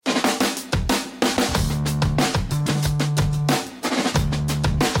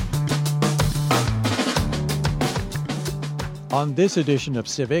On this edition of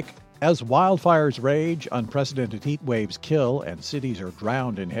Civic, as wildfires rage, unprecedented heat waves kill, and cities are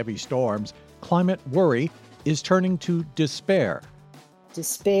drowned in heavy storms, climate worry is turning to despair.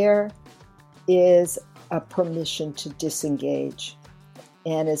 Despair is a permission to disengage.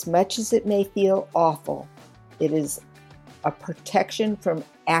 And as much as it may feel awful, it is a protection from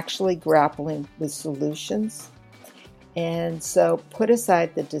actually grappling with solutions. And so put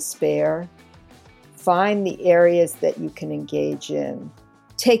aside the despair, find the areas that you can engage in.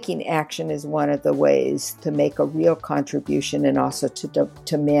 Taking action is one of the ways to make a real contribution and also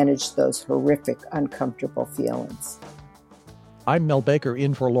to manage those horrific, uncomfortable feelings. I'm Mel Baker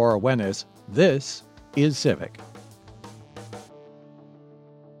in for Laura Wennes. This is Civic.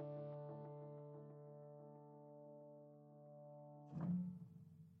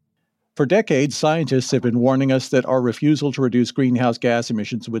 For decades, scientists have been warning us that our refusal to reduce greenhouse gas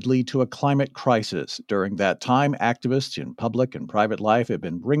emissions would lead to a climate crisis. During that time, activists in public and private life have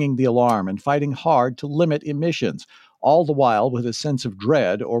been ringing the alarm and fighting hard to limit emissions, all the while with a sense of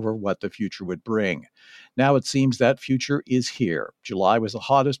dread over what the future would bring. Now it seems that future is here. July was the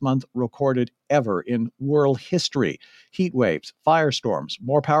hottest month recorded ever in world history. Heat waves, firestorms,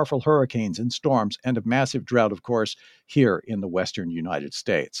 more powerful hurricanes and storms, and a massive drought, of course, here in the western United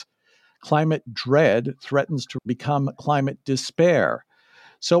States. Climate dread threatens to become climate despair.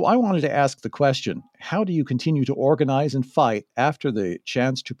 So I wanted to ask the question, how do you continue to organize and fight after the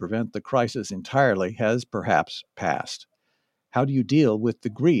chance to prevent the crisis entirely has perhaps passed? How do you deal with the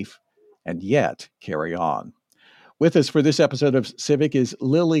grief and yet carry on? With us for this episode of Civic is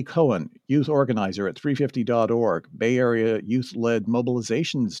Lily Cohen, youth organizer at 350.org, Bay Area youth-led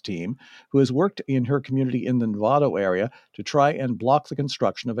mobilizations team, who has worked in her community in the Novato area to try and block the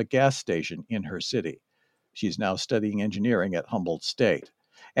construction of a gas station in her city. She's now studying engineering at Humboldt State.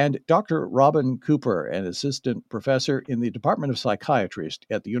 And Dr. Robin Cooper, an assistant professor in the Department of Psychiatry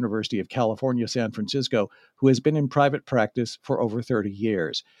at the University of California, San Francisco, who has been in private practice for over 30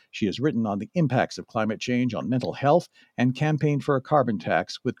 years. She has written on the impacts of climate change on mental health and campaigned for a carbon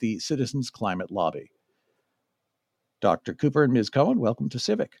tax with the Citizens Climate Lobby. Dr. Cooper and Ms. Cohen, welcome to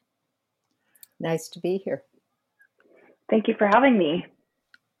Civic. Nice to be here. Thank you for having me.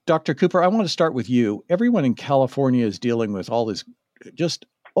 Dr. Cooper, I want to start with you. Everyone in California is dealing with all this just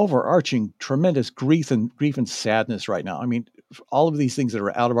overarching tremendous grief and sadness right now. I mean, all of these things that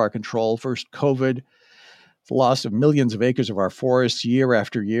are out of our control. First, COVID, the loss of millions of acres of our forests year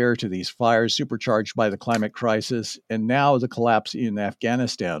after year to these fires supercharged by the climate crisis. And now the collapse in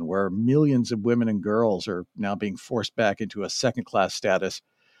Afghanistan, where millions of women and girls are now being forced back into a second-class status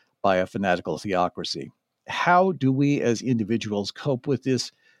by a fanatical theocracy. How do we as individuals cope with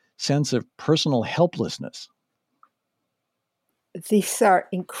this sense of personal helplessness? These are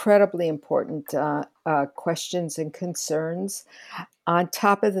incredibly important questions and concerns. On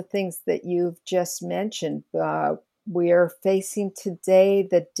top of the things that you've just mentioned, we are facing today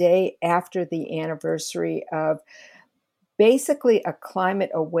the day after the anniversary of basically a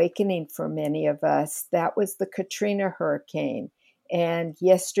climate awakening for many of us. That was the Katrina hurricane. And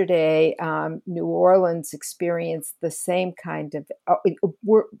yesterday, New Orleans experienced the same kind of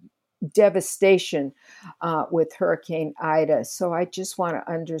devastation with Hurricane Ida. So I just want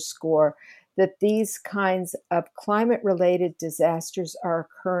to underscore that these kinds of climate-related disasters are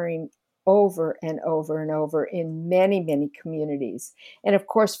occurring over and over and over in many, many communities. And of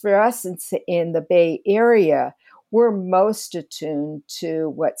course, for us in the Bay Area, we're most attuned to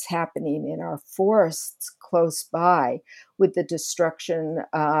what's happening in our forests close by with the destruction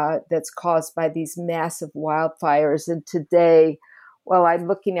that's caused by these massive wildfires. And today, well, I'm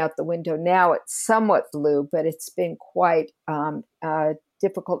looking out the window now. It's somewhat blue, but it's been quite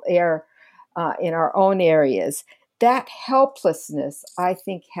difficult air in our own areas. That helplessness, I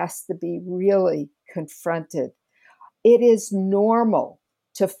think, has to be really confronted. It is normal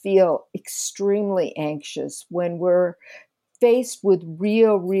to feel extremely anxious when we're faced with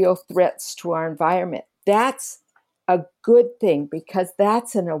real threats to our environment. That's a good thing because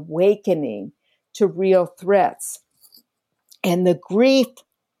that's an awakening to real threats. And the grief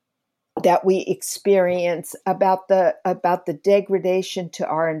that we experience about the degradation to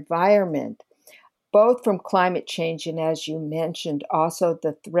our environment, both from climate change and, as you mentioned, also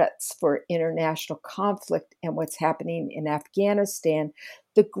the threats for international conflict and what's happening in Afghanistan,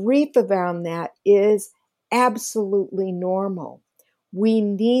 the grief around that is absolutely normal. We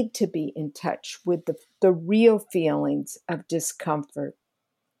need to be in touch with the real feelings of discomfort.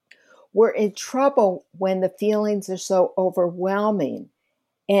 We're in trouble when the feelings are so overwhelming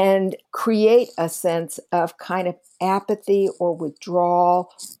and create a sense of kind of apathy or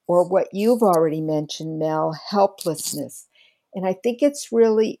withdrawal or what you've already mentioned, Mel, helplessness. And I think it's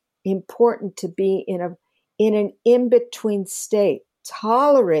really important to be in an in-between state,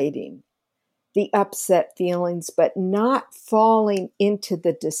 tolerating the upset feelings, but not falling into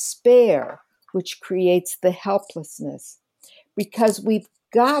the despair, which creates the helplessness. Because we've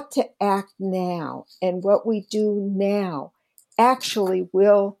got to act now, and what we do now actually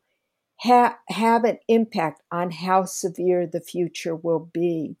will have an impact on how severe the future will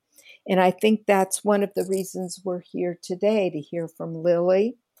be. And I think that's one of the reasons we're here today, to hear from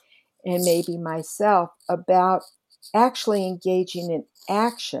Lily and maybe myself about actually engaging in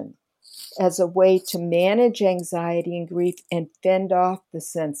action as a way to manage anxiety and grief and fend off the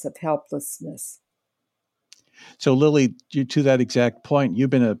sense of helplessness. So, Lily, to that exact point,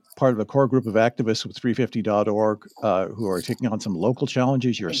 you've been a part of a core group of activists with 350.org who are taking on some local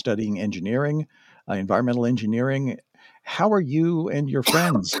challenges. You're studying engineering, environmental engineering. How are you and your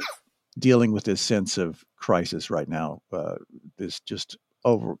friends dealing with this sense of crisis right now? This just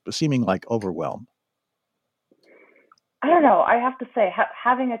seeming like overwhelm. I don't know. I have to say,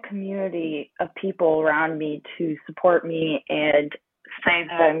 having a community of people around me to support me and say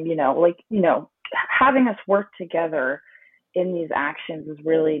that I'm, having us work together in these actions is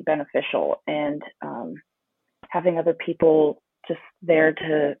really beneficial. And having other people just there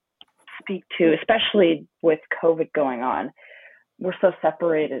to speak to, especially with COVID going on. We're so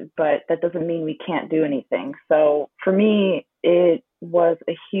separated, but that doesn't mean we can't do anything. So for me, it was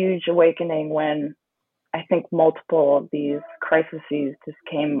a huge awakening when I think multiple of these crises just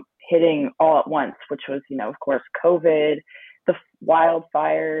came hitting all at once, which was, of course, COVID, the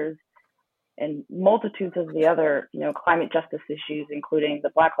wildfires, and multitudes of the other, climate justice issues, including the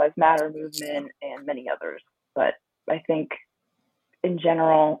Black Lives Matter movement and many others. But I think in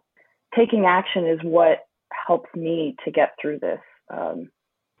general, taking action is what helps me to get through this.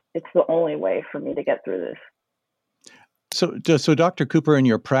 It's the only way for me to get through this. So, Dr. Cooper, in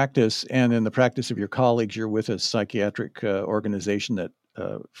your practice and in the practice of your colleagues, you're with a psychiatric organization that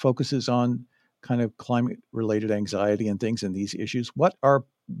focuses on kind of climate-related anxiety and things and these issues. What are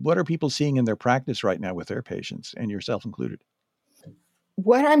people seeing in their practice right now with their patients, and yourself included?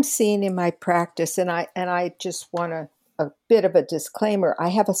 What I'm seeing in my practice, and I just want a bit of a disclaimer. I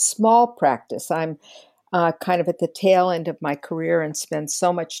have a small practice. I'm kind of at the tail end of my career and spend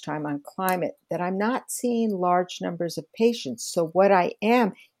so much time on climate that I'm not seeing large numbers of patients. So what I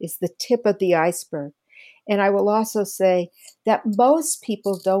am is the tip of the iceberg. And I will also say that most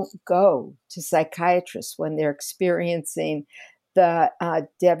people don't go to psychiatrists when they're experiencing the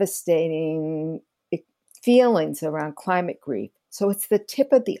devastating feelings around climate grief. So it's the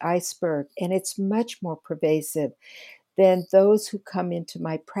tip of the iceberg, and it's much more pervasive than those who come into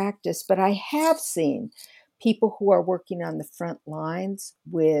my practice. But I have seen people who are working on the front lines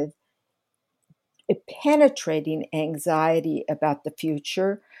with a penetrating anxiety about the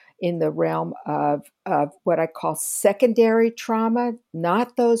future in the realm of what I call secondary trauma,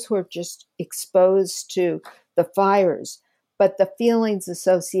 not those who are just exposed to the fires, but the feelings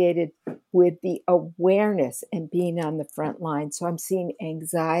associated with the awareness and being on the front line. So I'm seeing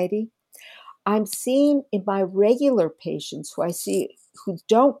anxiety. I'm seeing in my regular patients who I see who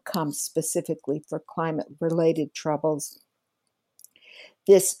don't come specifically for climate-related troubles,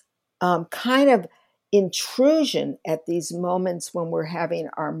 this kind of intrusion at these moments when we're having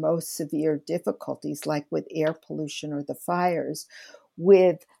our most severe difficulties, like with air pollution or the fires,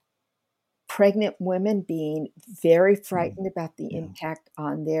 with pregnant women being very frightened about the impact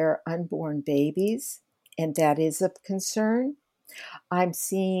on their unborn babies, and that is of concern. I'm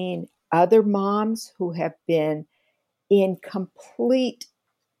seeing other moms who have been in complete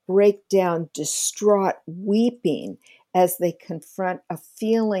breakdown, distraught, weeping as they confront a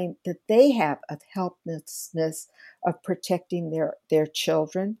feeling that they have of helplessness, of protecting their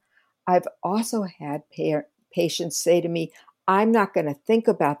children. I've also had patients say to me, I'm not going to think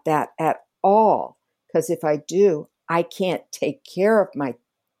about that at all, because if I do, I can't take care of my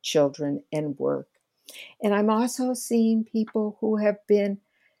children and work. And I'm also seeing people who have been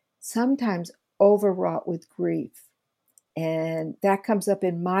sometimes overwrought with grief. And that comes up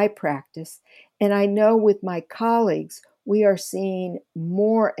in my practice. And I know with my colleagues, we are seeing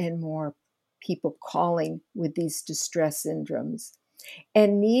more and more people calling with these distress syndromes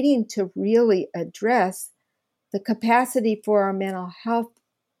and needing to really address the capacity for our mental health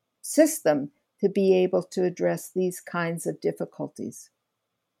system to be able to address these kinds of difficulties.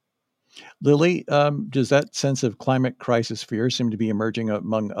 Lily, does that sense of climate crisis fear seem to be emerging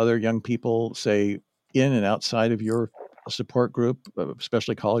among other young people, say, in and outside of your support group,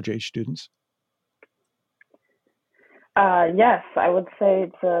 especially college-age students? Yes, I would say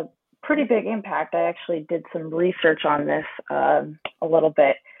it's a pretty big impact. I actually did some research on this a little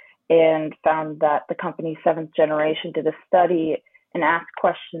bit and found that the company Seventh Generation did a study and asked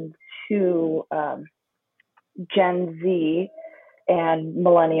questions to Gen Z and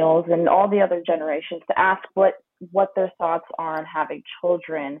millennials and all the other generations to ask what their thoughts are on having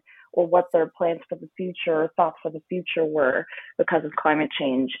children, or what their plans for the future or thoughts for the future were because of climate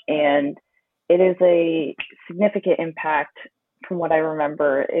change. And it is a significant impact. From what I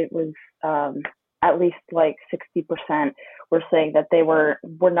remember, it was at least like 60% were saying that they were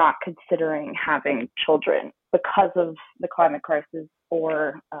not considering having children because of the climate crisis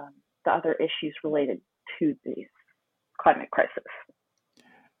or the other issues related to the climate crisis.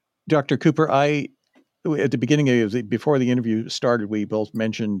 Dr. Cooper, at the beginning before the interview started, we both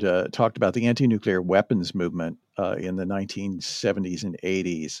talked about the anti-nuclear weapons movement in the 1970s and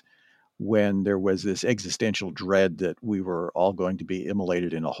 80s, when there was this existential dread that we were all going to be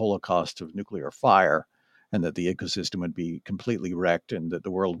immolated in a holocaust of nuclear fire, and that the ecosystem would be completely wrecked and that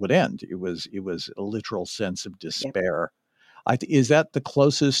the world would end. It was a literal sense of despair. Yep. Is that the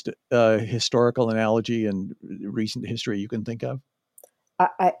closest historical analogy in recent history you can think of?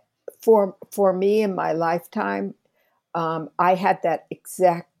 For me in my lifetime, I had that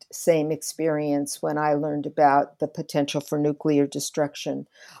exact same experience when I learned about the potential for nuclear destruction,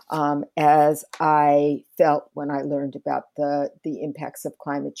 as I felt when I learned about the impacts of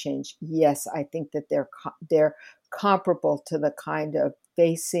climate change. Yes, I think that they're comparable to the kind of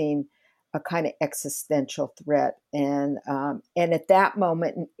facing a kind of existential threat, and at that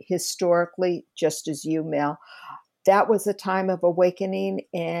moment, historically, just as you, Mel, that was a time of awakening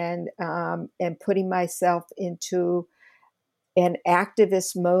and putting myself into an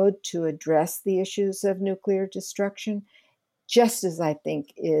activist mode to address the issues of nuclear destruction, just as I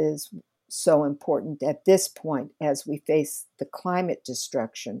think is so important at this point as we face the climate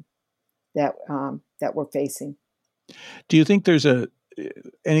destruction that we're facing. Do you think there's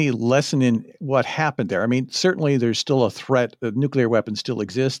any lesson in what happened there? I mean, certainly there's still a threat. Nuclear weapons still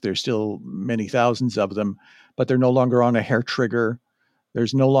exist. There's still many thousands of them, but they're no longer on a hair trigger.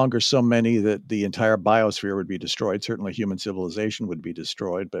 There's no longer so many that the entire biosphere would be destroyed. Certainly human civilization would be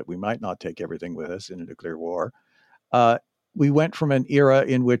destroyed, but we might not take everything with us in a nuclear war. We went from an era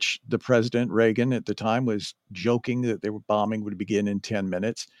in which the President Reagan at the time was joking that bombing would begin in 10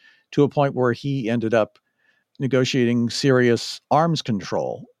 minutes to a point where he ended up negotiating serious arms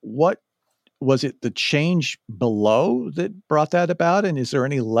control. What was it, the change below that brought that about? And is there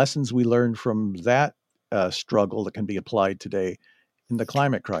any lessons we learned from that struggle that can be applied today in the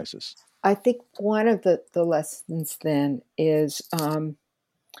climate crisis? I think one of the lessons then is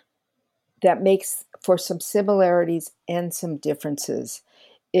that makes for some similarities and some differences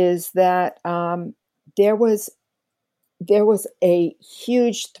is that there was a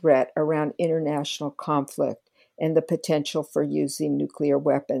huge threat around international conflict and the potential for using nuclear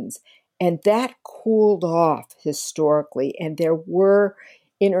weapons. And that cooled off historically. And there were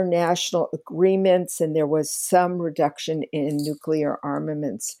international agreements and there was some reduction in nuclear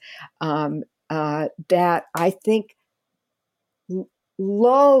armaments that I think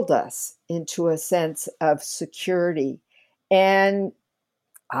lulled us into a sense of security. And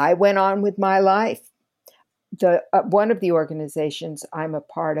I went on with my life. One of the organizations I'm a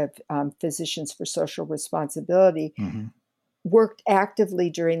part of, Physicians for Social Responsibility, worked actively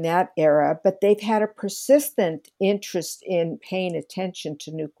during that era, but they've had a persistent interest in paying attention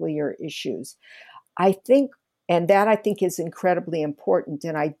to nuclear issues. I think is incredibly important,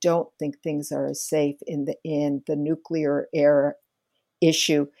 and I don't think things are as safe in the nuclear era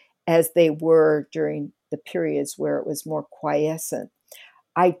issue as they were during the periods where it was more quiescent.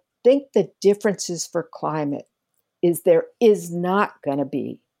 I think the differences for climate is there is not going to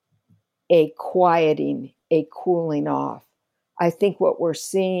be a quieting, a cooling off. I think what we're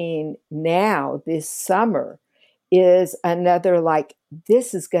seeing now this summer is another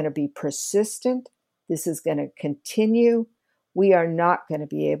this is going to be persistent. This is going to continue. We are not going to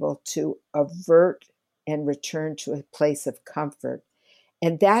be able to avert and return to a place of comfort.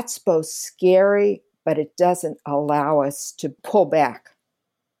 And that's both scary, but it doesn't allow us to pull back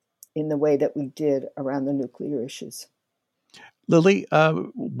in the way that we did around the nuclear issues. Lily,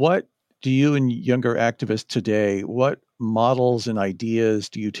 what do you and younger activists today, what models and ideas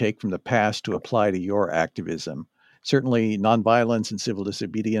do you take from the past to apply to your activism? Certainly nonviolence and civil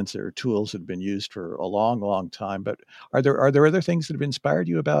disobedience are tools that have been used for a long, long time, but are there other things that have inspired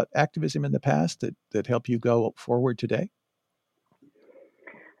you about activism in the past that help you go forward today?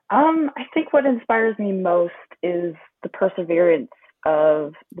 I think what inspires me most is the perseverance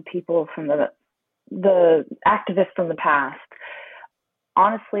of the people from the activists from the past.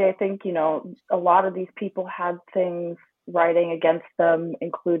 honestly, I think, a lot of these people had things writing against them,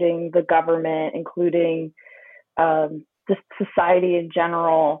 including the government, including just society in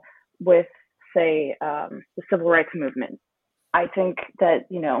general, with, say, the civil rights movement. I think that,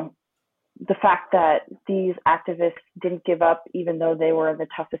 the fact that these activists didn't give up, even though they were in the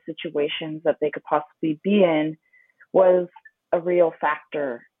toughest situations that they could possibly be in, was a real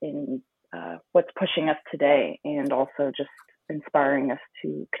factor in what's pushing us today, and also just inspiring us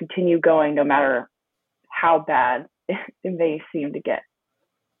to continue going no matter how bad it may seem to get.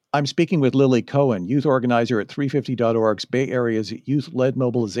 I'm speaking with Lily Cohen, youth organizer at 350.org's Bay Area's youth-led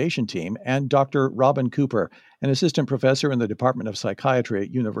mobilization team, and Dr. Robin Cooper, an assistant professor in the Department of Psychiatry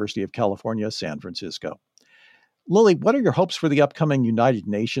at University of California, San Francisco. Lily, what are your hopes for the upcoming United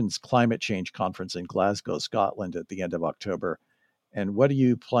Nations Climate Change Conference in Glasgow, Scotland at the end of October? And what do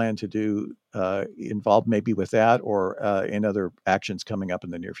you plan to do involved maybe with that or in other actions coming up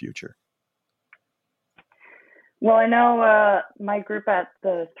in the near future? Well, I know my group at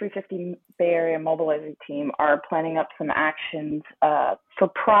the 350 Bay Area Mobilizing Team are planning up some actions for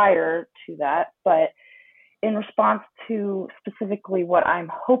prior to that. But in response to specifically what I'm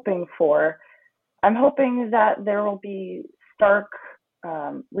hoping for, I'm hoping that there will be stark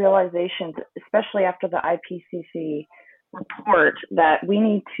realizations, especially after the IPCC report, that we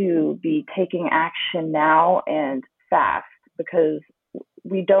need to be taking action now and fast, because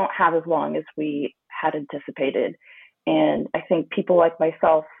we don't have as long as we had anticipated. And I think people like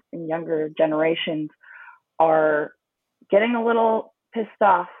myself and younger generations are getting a little pissed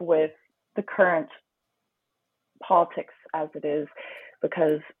off with the current politics as it is,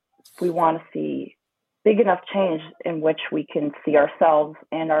 because we want to see big enough change in which we can see ourselves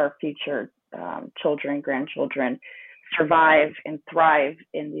and our future children, grandchildren survive and thrive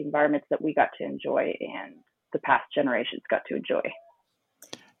in the environments that we got to enjoy and the past generations got to enjoy.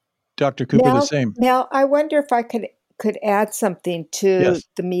 Dr. Cooper, the same. Now, I wonder if I could add something to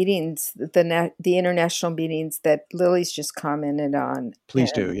the meetings, the international meetings that Lily's just commented on.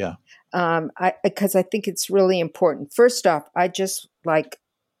 Please do, yeah. Because I think it's really important. First off, I'm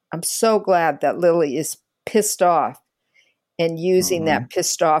so glad that Lily is pissed off and using that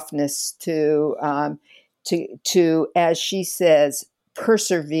pissed offness to, as she says,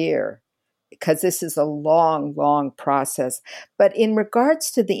 persevere, because this is a long, long process. But in regards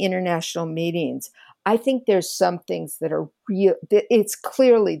to the international meetings, I think there's some things that are real. It's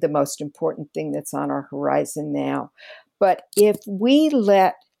clearly the most important thing that's on our horizon now. But if we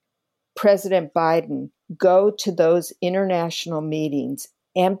let President Biden go to those international meetings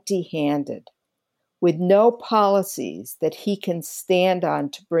empty-handed, with no policies that he can stand on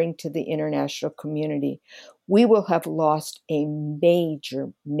to bring to the international community, we will have lost a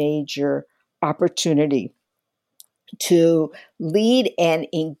major, major opportunity to lead and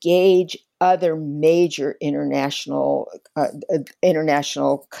engage other major international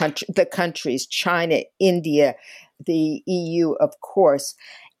countries, China, India, the EU, of course.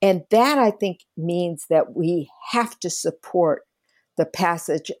 And that, I think, means that we have to support the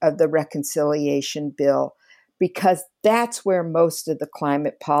passage of the reconciliation bill, because that's where most of the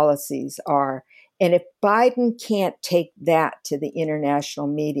climate policies are. And if Biden can't take that to the international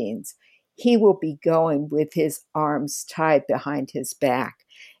meetings, he will be going with his arms tied behind his back.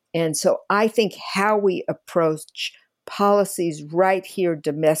 And so I think how we approach policies right here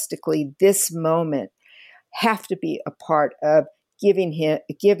domestically this moment have to be a part of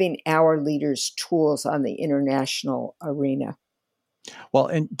giving our leaders tools on the international arena. Well,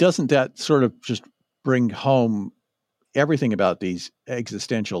 and doesn't that sort of just bring home everything about these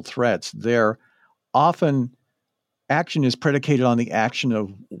existential threats? They're often, action is predicated on the action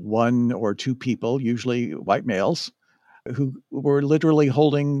of one or two people, usually white males, who were literally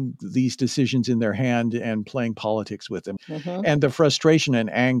holding these decisions in their hand and playing politics with them. Mm-hmm. And the frustration and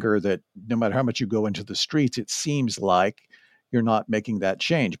anger that no matter how much you go into the streets, it seems like you're not making that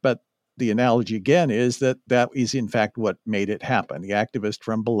change. But the analogy again is that is in fact what made it happen. The activist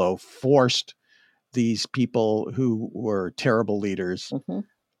from below forced these people who were terrible leaders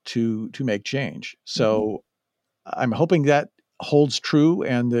to make change. So I'm hoping that holds true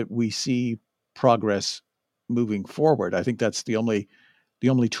and that we see progress moving forward. I think that's the only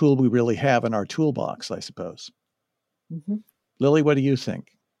tool we really have in our toolbox, I suppose. Mm-hmm. Lily, what do you think?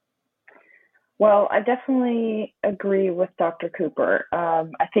 Well, I definitely agree with Dr. Cooper.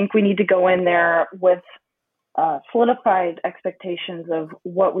 I think we need to go in there with solidified expectations of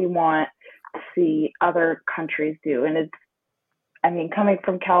what we want to see other countries do. And coming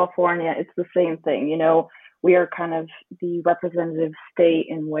from California, it's the same thing. We are kind of the representative state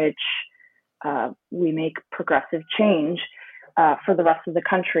in which we make progressive change. for the rest of the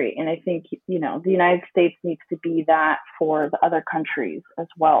country. And I think, the United States needs to be that for the other countries as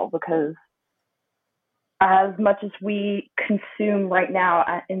well, because as much as we consume right now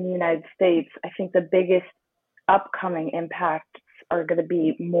in the United States, I think the biggest upcoming impacts are going to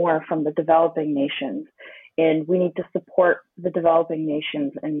be more from the developing nations. And we need to support the developing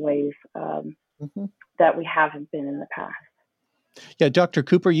nations in ways that we haven't been in the past. Yeah, Dr.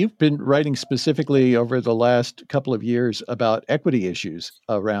 Cooper, you've been writing specifically over the last couple of years about equity issues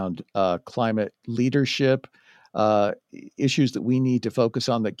around climate leadership, issues that we need to focus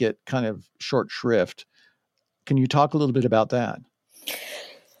on that get kind of short shrift. Can you talk a little bit about that?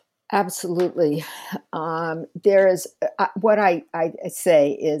 Absolutely. There is what I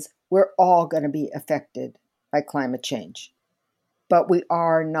say is we're all going to be affected by climate change, but we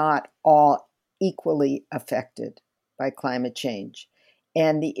are not all equally affected by climate change.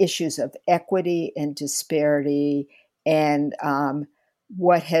 And the issues of equity and disparity and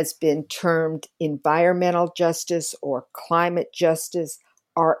what has been termed environmental justice or climate justice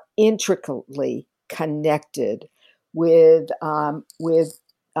are intricately connected with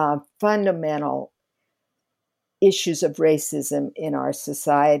fundamental issues of racism in our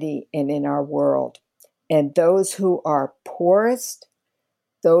society and in our world. And those who are poorest,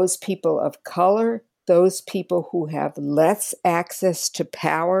 those people of color, those people who have less access to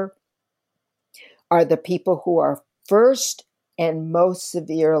power are the people who are first and most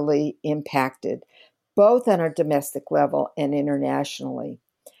severely impacted, both on a domestic level and internationally.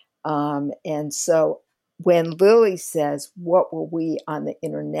 And so when Lily says, what will we on the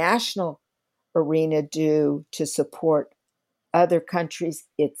international arena do to support other countries,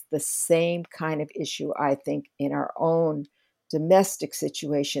 it's the same kind of issue, I think, in our own domestic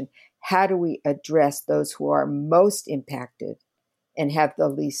situation. How do we address those who are most impacted and have the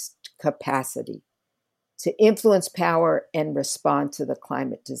least capacity to influence power and respond to the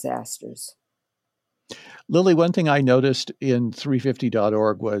climate disasters? Lily, one thing I noticed in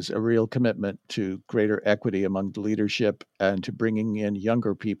 350.org was a real commitment to greater equity among the leadership and to bringing in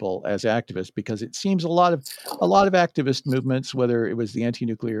younger people as activists, because it seems a lot of activist movements, whether it was the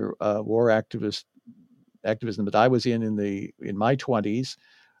anti-nuclear war activism that I was in my 20s,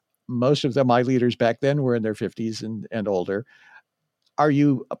 most of them, my leaders back then, were in their 50s and older. Are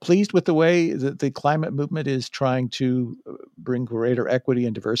you pleased with the way that the climate movement is trying to bring greater equity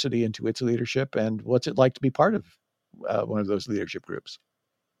and diversity into its leadership? And what's it like to be part of one of those leadership groups?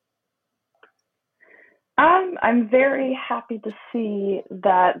 I'm very happy to see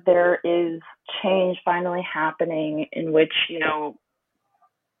that there is change finally happening in which,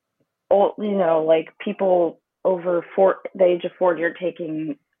 like people over the age of 40 are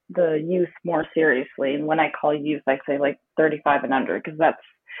taking the youth more seriously. And when I call youth, I say like 35 and under, because that's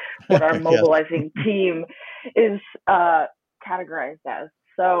what our mobilizing team is categorized as.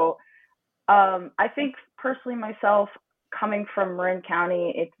 So I think personally myself, coming from Marin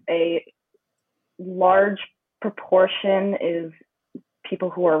County, it's a large proportion is people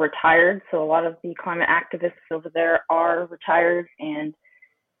who are retired. So a lot of the climate activists over there are retired. And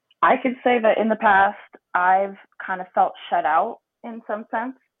I could say that in the past, I've kind of felt shut out in some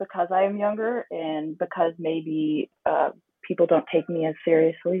sense because I am younger and because maybe people don't take me as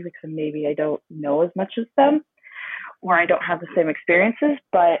seriously because maybe I don't know as much as them or I don't have the same experiences.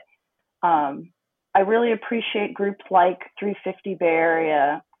 But I really appreciate groups like 350 Bay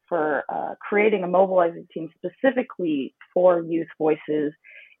Area for creating a mobilizing team specifically for youth voices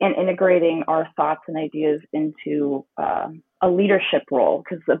and integrating our thoughts and ideas into a leadership role,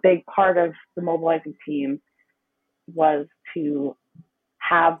 because a big part of the mobilizing team was to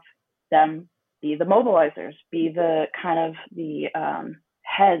have them be the mobilizers, be the kind of the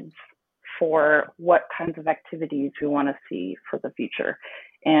heads for what kinds of activities we want to see for the future.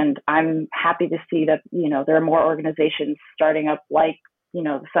 And I'm happy to see that, there are more organizations starting up like,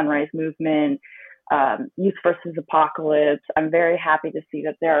 the Sunrise Movement, Youth versus Apocalypse. I'm very happy to see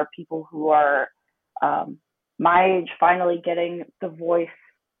that there are people who are my age finally getting the voice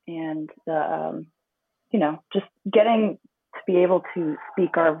and the, just getting to be able to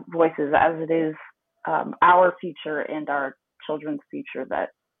speak our voices, as it is our future and our children's future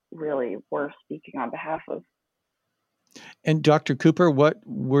that really we're speaking on behalf of. And Dr. Cooper, what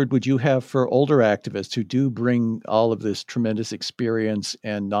word would you have for older activists who do bring all of this tremendous experience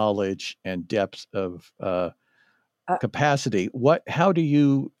and knowledge and depth of capacity?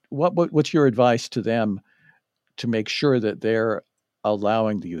 What's your advice to them to make sure that they're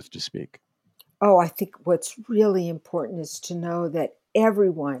allowing the youth to speak? Oh, I think what's really important is to know that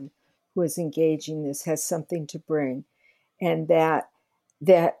everyone who is engaging this has something to bring, and that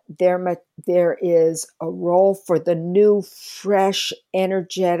that there is a role for the new, fresh,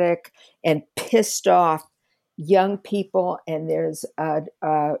 energetic, and pissed off young people, and there's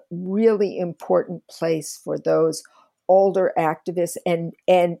a really important place for those older activists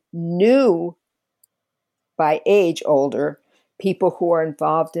and new, by age older, people who are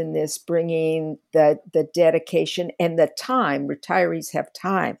involved in this, bringing the dedication and the time. Retirees have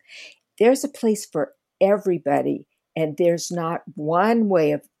time. There's a place for everybody, and there's not one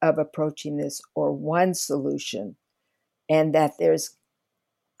way of approaching this or one solution, and that there's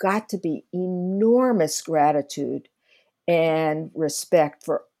got to be enormous gratitude and respect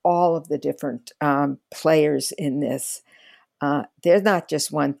for all of the different players in this. There's not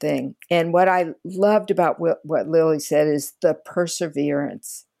just one thing. And what I loved about what Lily said is the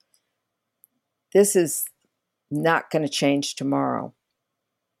perseverance. This is not going to change tomorrow.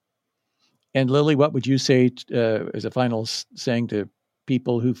 And Lily, what would you say as a final saying to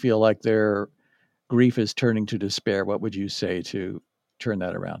people who feel like their grief is turning to despair? What would you say to turn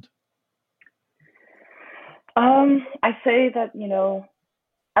that around? I say that,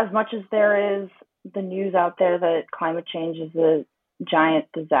 as much as there is the news out there that climate change is a giant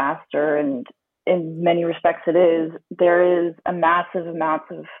disaster, and in many respects it is, there is a massive amount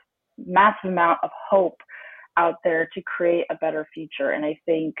of hope out there to create a better future. And I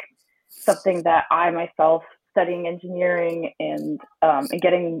think something that I myself, studying engineering and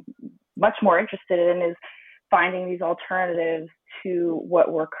getting much more interested in, is finding these alternatives to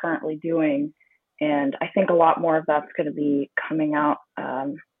what we're currently doing. And I think a lot more of that's going to be coming out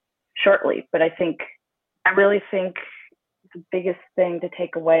shortly. But I really think the biggest thing to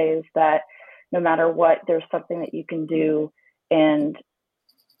take away is that no matter what, there's something that you can do. And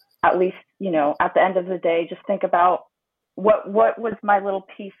at least, at the end of the day, just think about what was my little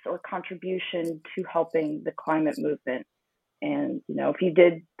piece or contribution to helping the climate movement. And, if you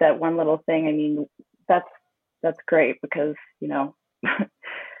did that one little thing, that's great, because,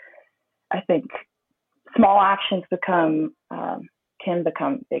 I think small actions can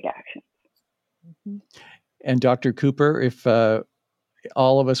become big actions. Mm-hmm. And Dr. Cooper, if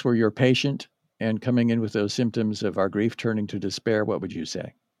all of us were your patient and coming in with those symptoms of our grief turning to despair, what would you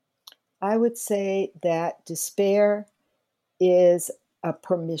say? I would say that despair is a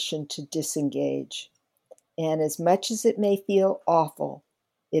permission to disengage. And as much as it may feel awful,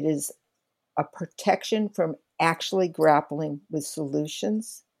 it is a protection from actually grappling with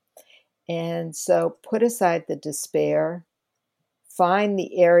solutions. And so put aside the despair, find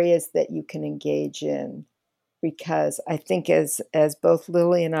the areas that you can engage in, because I think as both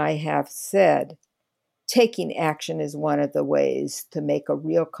Lily and I have said, taking action is one of the ways to make a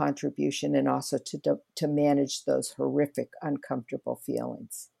real contribution, and also to manage those horrific, uncomfortable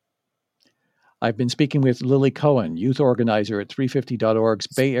feelings. I've been speaking with Lily Cohen, youth organizer at 350.org's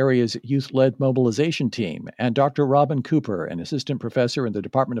Bay Area's youth-led mobilization team, and Dr. Robin Cooper, an assistant professor in the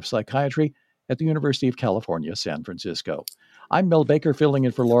Department of Psychiatry at the University of California, San Francisco. I'm Mel Baker, filling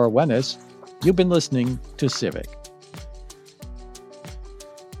in for Laura Wennes. You've been listening to Civic.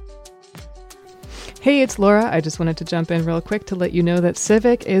 Hey, it's Laura. I just wanted to jump in real quick to let you know that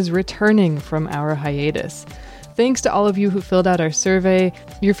Civic is returning from our hiatus. Thanks to all of you who filled out our survey.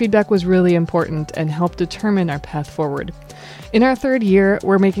 Your feedback was really important and helped determine our path forward. In our third year,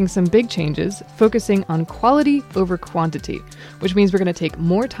 we're making some big changes, focusing on quality over quantity, which means we're going to take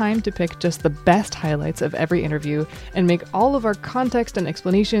more time to pick just the best highlights of every interview and make all of our context and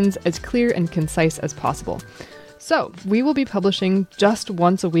explanations as clear and concise as possible. So, we will be publishing just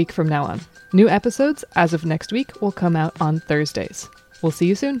once a week from now on. New episodes, as of next week, will come out on Thursdays. We'll see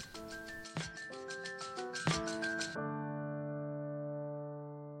you soon.